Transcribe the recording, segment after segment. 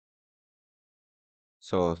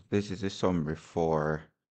So this is a summary for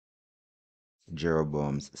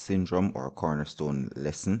Jeroboam's syndrome or cornerstone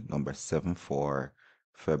lesson number 7 for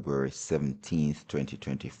February 17th,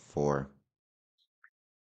 2024.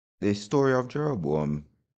 The story of Jeroboam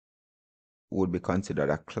would be considered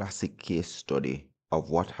a classic case study of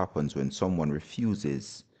what happens when someone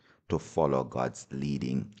refuses to follow God's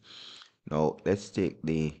leading. Now, let's take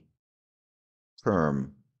the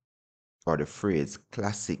term or the phrase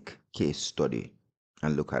classic case study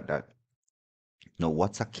and look at that. Now,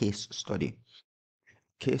 what's a case study?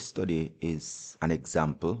 Case study is an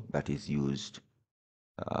example that is used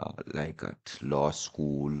like at law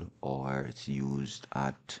school, or it's used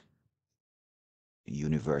at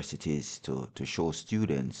universities to show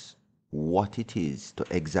students what it is, to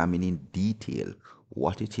examine in detail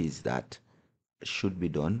what it is that should be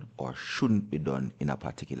done or shouldn't be done in a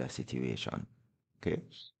particular situation. Okay,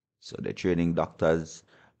 so they're training doctors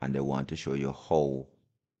and they want to show you how,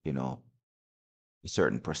 you know, a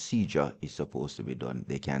certain procedure is supposed to be done.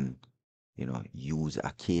 They can, use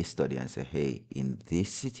a case study and say, hey, in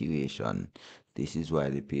this situation, this is why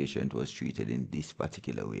the patient was treated in this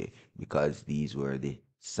particular way, because these were the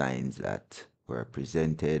signs that were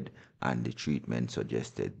presented and the treatment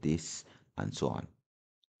suggested this, and so on.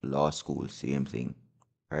 Law school, same thing,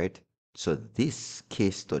 right? So this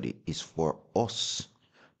case study is for us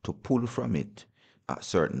to pull from it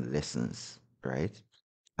certain lessons, right?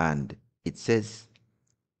 And it says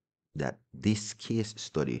that this case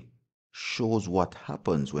study shows what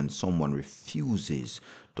happens when someone refuses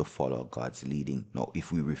to follow God's leading. Now,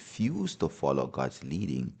 if we refuse to follow God's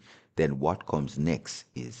leading, then what comes next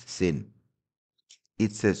is sin.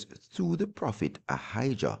 It says, through the prophet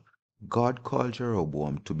Ahijah, God called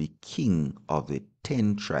Jeroboam to be king of the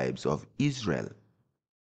 10 tribes of Israel.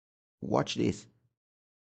 Watch this.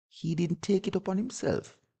 He didn't take it upon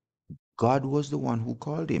himself. God was the one who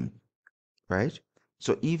called him, right?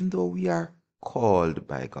 So even though we are called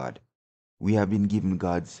by God, we have been given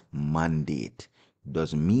God's mandate.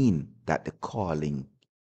 Doesn't mean that the calling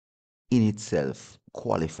in itself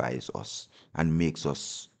qualifies us and makes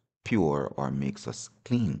us pure or makes us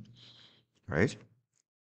clean, right?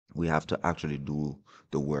 We have to actually do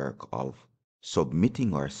the work of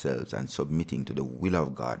submitting ourselves and submitting to the will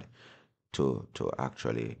of God to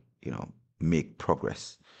actually, make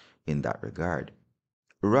progress in that regard.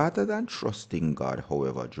 Rather than trusting God,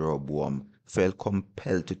 however, Jeroboam felt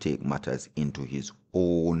compelled to take matters into his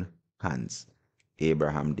own hands.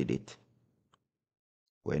 Abraham did it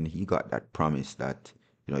when he got that promise that,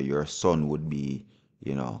 your son would be,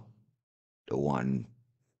 the one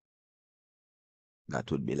that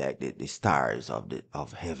would be like the stars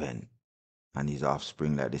of heaven, and his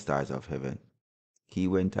offspring like the stars of heaven. He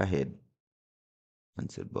went ahead and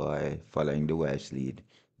said, boy, following the wife's lead,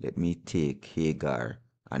 let me take Hagar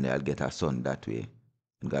and I'll get a son that way.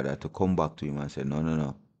 And God had to come back to him and say, no, no,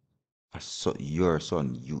 no. Your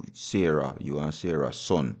son, you and Sarah's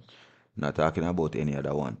son. Not talking about any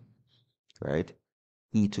other one, right?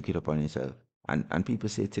 He took it upon himself. And people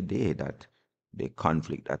say today that the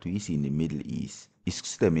conflict that we see in the Middle East is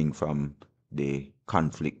stemming from the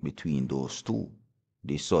conflict between those two,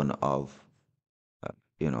 the son of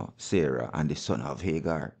Sarah and the son of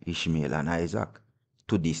Hagar, Ishmael and Isaac,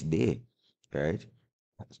 to this day, right?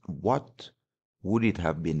 What would it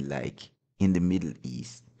have been like in the Middle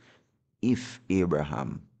East if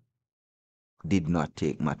Abraham did not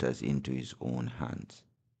take matters into his own hands?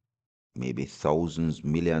 Maybe thousands,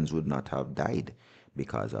 millions would not have died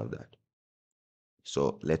because of that.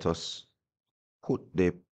 So let us put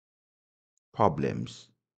the problems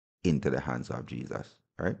into the hands of Jesus,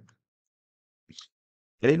 right?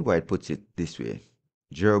 Ellen White puts it this way: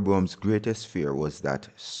 Jeroboam's greatest fear was that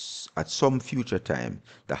at some future time,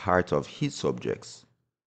 the hearts of his subjects,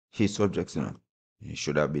 he should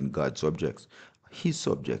have been God's subjects, his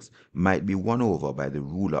subjects might be won over by the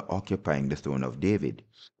ruler occupying the throne of David.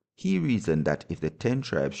 He reasoned that if the 10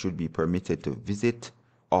 tribes should be permitted to visit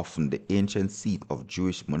often the ancient seat of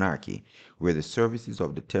Jewish monarchy, where the services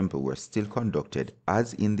of the temple were still conducted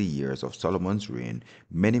as in the years of Solomon's reign,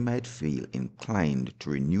 many might feel inclined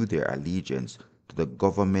to renew their allegiance to the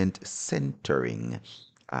government centering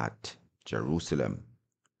at Jerusalem.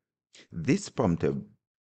 This prompted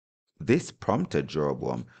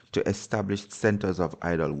Jeroboam to establish centers of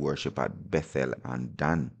idol worship at Bethel and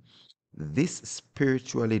Dan. This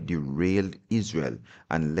spiritually derailed Israel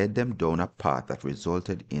and led them down a path that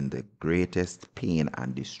resulted in the greatest pain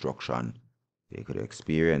and destruction they could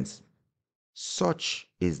experience. Such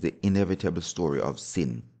is the inevitable story of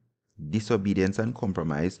sin. Disobedience and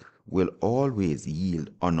compromise will always yield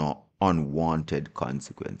unwanted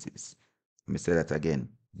consequences. Let me say that again.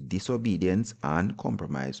 Disobedience and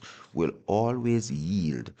compromise will always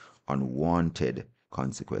yield unwanted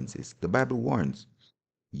consequences. The Bible warns,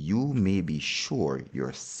 you may be sure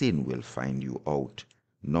your sin will find you out.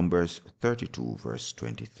 Numbers 32, verse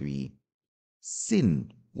 23.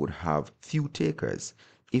 Sin would have few takers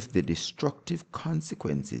if the destructive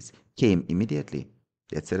consequences came immediately.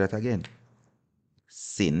 Let's say that again.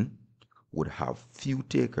 Sin would have few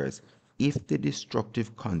takers if the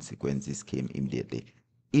destructive consequences came immediately.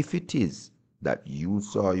 If it is that you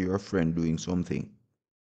saw your friend doing something,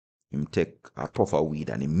 him take a puff of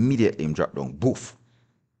weed and immediately him drop down, boof,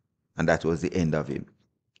 and that was the end of him.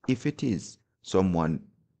 If it is someone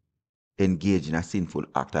engaged in a sinful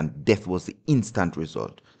act and death was the instant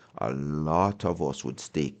result, a lot of us would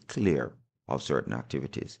stay clear of certain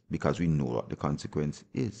activities because we know what the consequence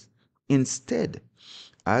is. Instead,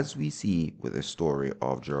 as we see with the story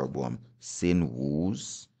of Jeroboam, sin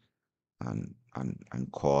woos and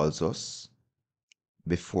calls us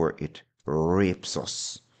before it rapes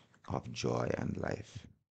us of joy and life.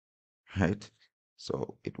 Right?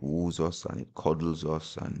 So it woos us and it cuddles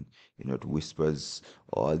us and it whispers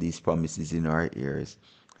all these promises in our ears,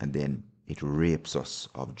 and then it rapes us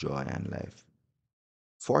of joy and life.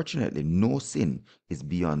 Fortunately, no sin is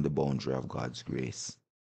beyond the boundary of God's grace.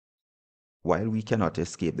 While we cannot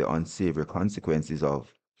escape the unsavory consequences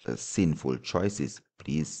of sinful choices,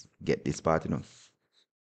 please get this part,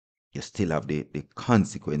 you still have the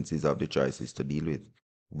consequences of the choices to deal with.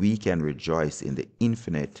 We can rejoice in the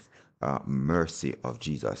infinite mercy of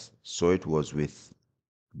Jesus. So it was with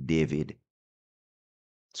David.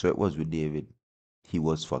 He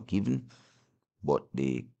was forgiven, but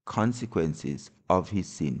the consequences of his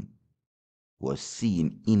sin was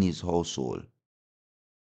seen in his household.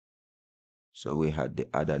 So we had the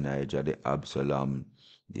Adonijah, the Absalom,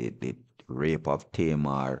 the rape of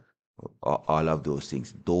Tamar, all of those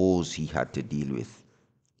things. Those he had to deal with,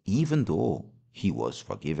 even though he was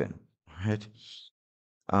forgiven. Right?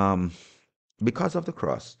 Um, because of the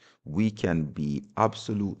cross, we can be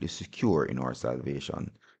absolutely secure in our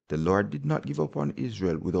salvation. The Lord did not give up on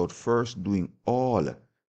Israel without first doing all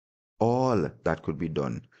that could be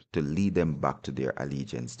done to lead them back to their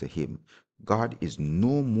allegiance to Him. God is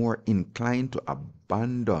no more inclined to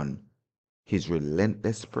abandon His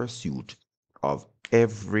relentless pursuit of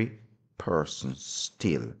every person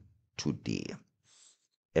still today.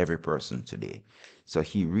 Every person today. So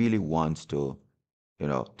He really wants to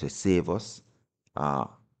save us. Uh,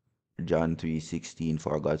 John 3:16,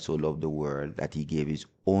 for God so loved the world that he gave his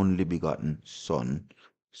only begotten Son,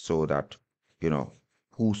 so that,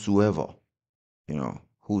 whosoever,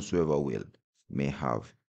 whosoever will may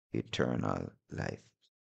have eternal life.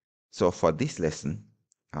 So for this lesson,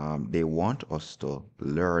 they want us to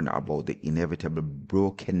learn about the inevitable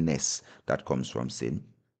brokenness that comes from sin,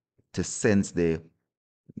 to sense the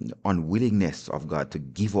unwillingness of God to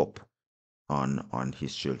give up on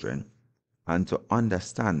his children, and to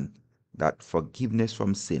understand that forgiveness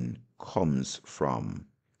from sin comes from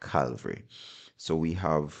Calvary. So we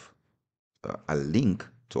have a link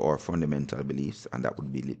to our fundamental beliefs, and that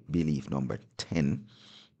would be belief number 10,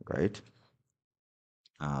 right?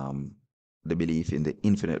 The belief in the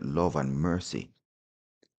infinite love and mercy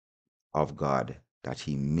of God, that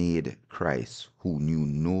he made Christ, who knew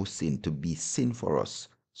no sin, to be sin for us,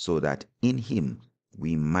 so that in him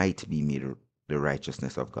we might be made the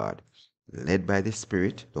righteousness of God. Led by the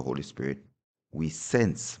Spirit, the Holy Spirit, we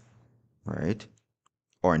sense, right,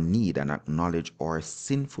 our need and acknowledge our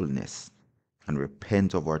sinfulness and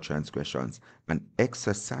repent of our transgressions and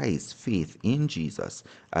exercise faith in Jesus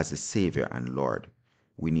as the Savior and Lord.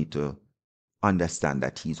 We need to understand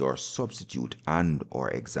that he's our substitute and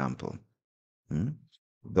our example.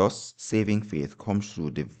 Thus, saving faith comes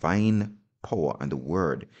through divine power and the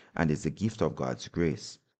Word, and is the gift of God's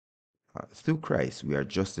grace. Through Christ, we are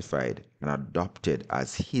justified and adopted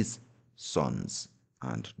as his sons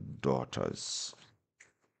and daughters.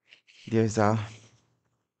 There's a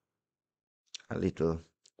little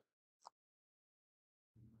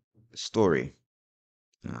story,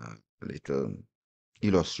 a little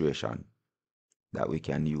illustration that we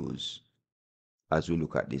can use as we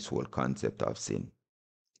look at this whole concept of sin.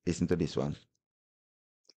 Listen to this one.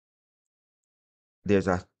 There's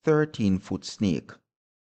a 13-foot snake,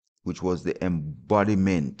 which was the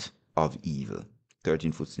embodiment of evil.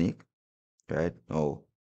 13-foot snake, right? Now,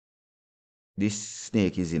 this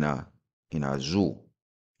snake is in a zoo,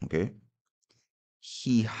 okay?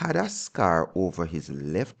 He had a scar over his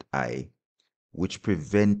left eye, which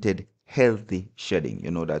prevented healthy shedding.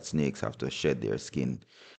 You know that snakes have to shed their skin.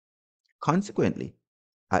 Consequently,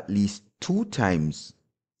 at least 2 times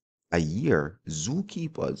a year,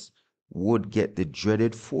 zookeepers would get the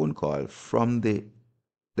dreaded phone call from the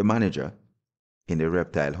manager in the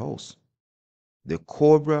reptile house. The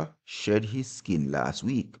cobra shed his skin last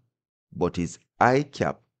week, but his eye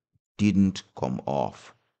cap didn't come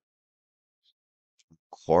off.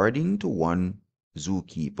 According to one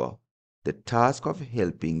zookeeper, the task of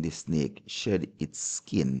helping the snake shed its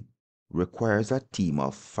skin requires a team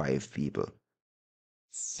of 5 people: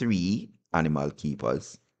 3 animal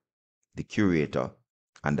keepers, the curator,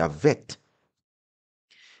 and a vet.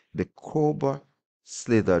 The cobra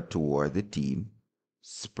slithered toward the team,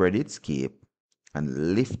 spread its cape,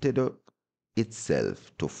 and lifted up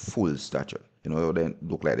itself to full stature. You know, they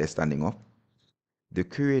look like they're standing up. The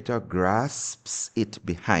curator grasps it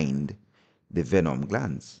behind the venom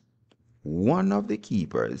glands. One of the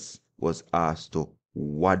keepers was asked to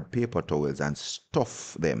wad paper towels and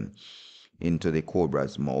stuff them into the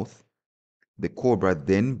cobra's mouth. The cobra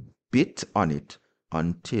then bit on it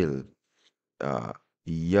until uh,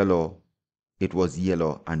 yellow. It was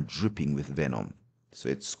yellow and dripping with venom. So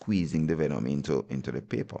it's squeezing the venom into the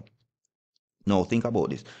paper. Now think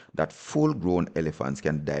about this: that full-grown elephants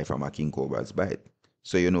can die from a king cobra's bite.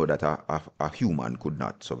 So you know that a human could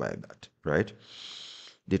not survive that, right?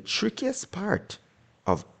 The trickiest part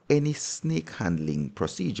of any snake handling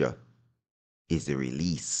procedure is the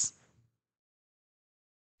release.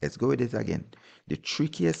 Let's go with it again. The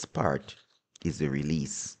trickiest part is the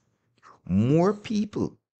release. More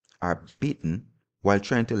people are bitten while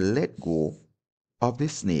trying to let go of the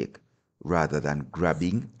snake rather than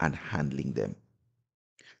grabbing and handling them.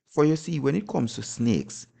 For you see, when it comes to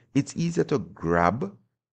snakes, it's easier to grab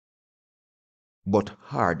but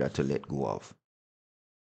harder to let go of.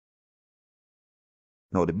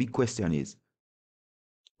 Now, the big question is,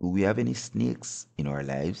 do we have any snakes in our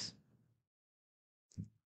lives?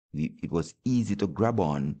 It was easy to grab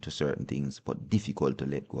on to certain things, but difficult to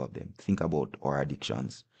let go of them. Think about our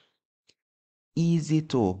addictions. Easy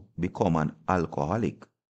to become an alcoholic,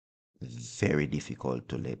 very difficult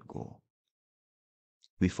to let go.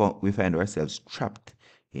 We find ourselves trapped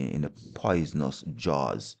in the poisonous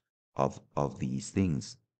jaws of these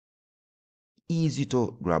things. Easy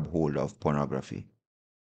to grab hold of pornography.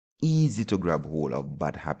 Easy to grab hold of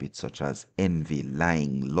bad habits such as envy,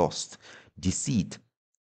 lying, lust, deceit,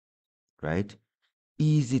 right?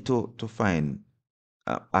 Easy to find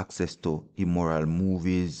access to immoral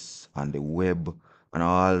movies on the web and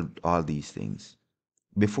all these things.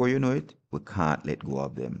 Before you know it, we can't let go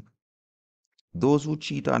of them. Those who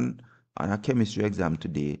cheat on a chemistry exam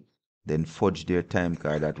today, then fudge their time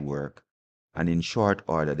card at work, and in short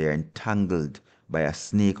order, they are entangled by a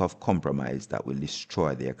snake of compromise that will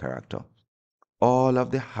destroy their character. All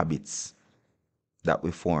of the habits that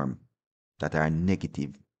we form that are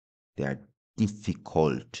negative, they are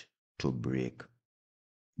difficult to break.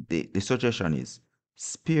 The suggestion is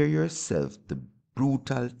spare yourself the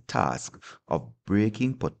brutal task of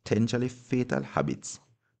breaking potentially fatal habits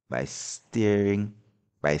by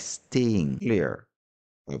by staying clear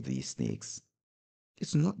of these snakes.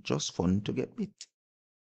 It's not just fun to get bit,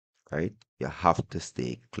 right? You have to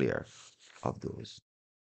stay clear of those.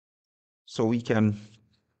 So we can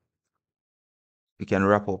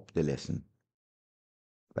wrap up the lesson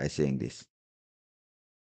by saying this.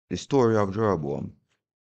 The story of Jeroboam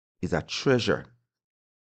is a treasure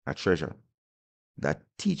that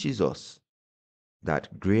teaches us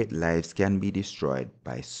that great lives can be destroyed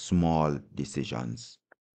by small decisions.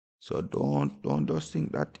 So don't just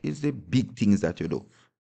think that is the big things that you do,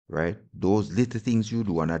 right? Those little things you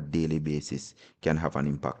do on a daily basis can have an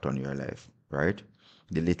impact on your life, right?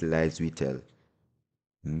 The little lies we tell,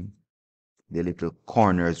 the little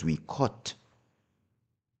corners we cut.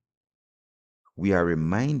 We are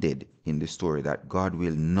reminded in the story that God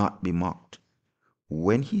will not be mocked.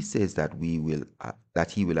 When he says that he will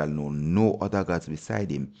allow no other gods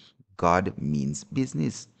beside him, God means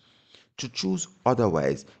business. To choose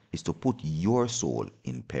otherwise is to put your soul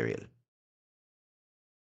in peril.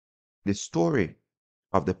 The story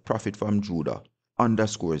of the prophet from Judah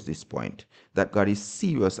underscores this point, that God is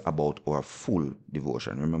serious about our full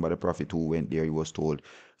devotion. Remember the prophet who went there, he was told,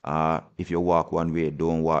 if you walk one way,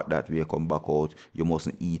 don't walk that way, come back out. You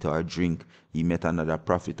mustn't eat or drink. He met another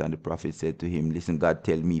prophet, and the prophet said to him, listen, God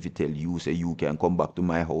tell me, if he tell you, say you can come back to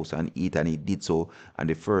my house and eat. And he did so. And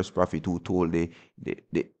the first prophet who told the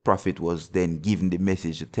prophet was then given the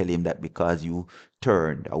message to tell him that because you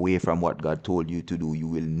turned away from what God told you to do, you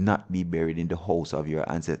will not be buried in the house of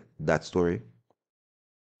your ancestors. That story?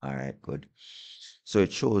 All right, good. So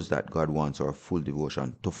it shows that God wants our full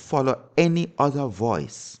devotion. To follow any other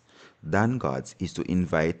voice than God's is to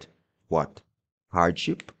invite what?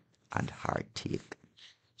 Hardship and heartache.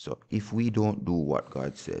 So if we don't do what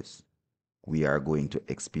God says, we are going to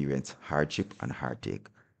experience hardship and heartache.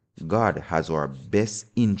 God has our best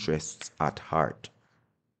interests at heart,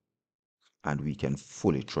 and we can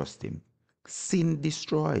fully trust Him. Sin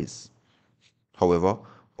destroys. However,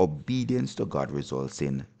 obedience to God results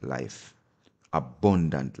in life,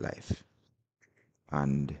 abundant life.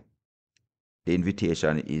 And the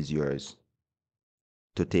invitation is yours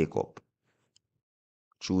to take up.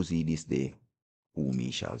 Choose ye this day whom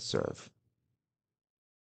ye shall serve.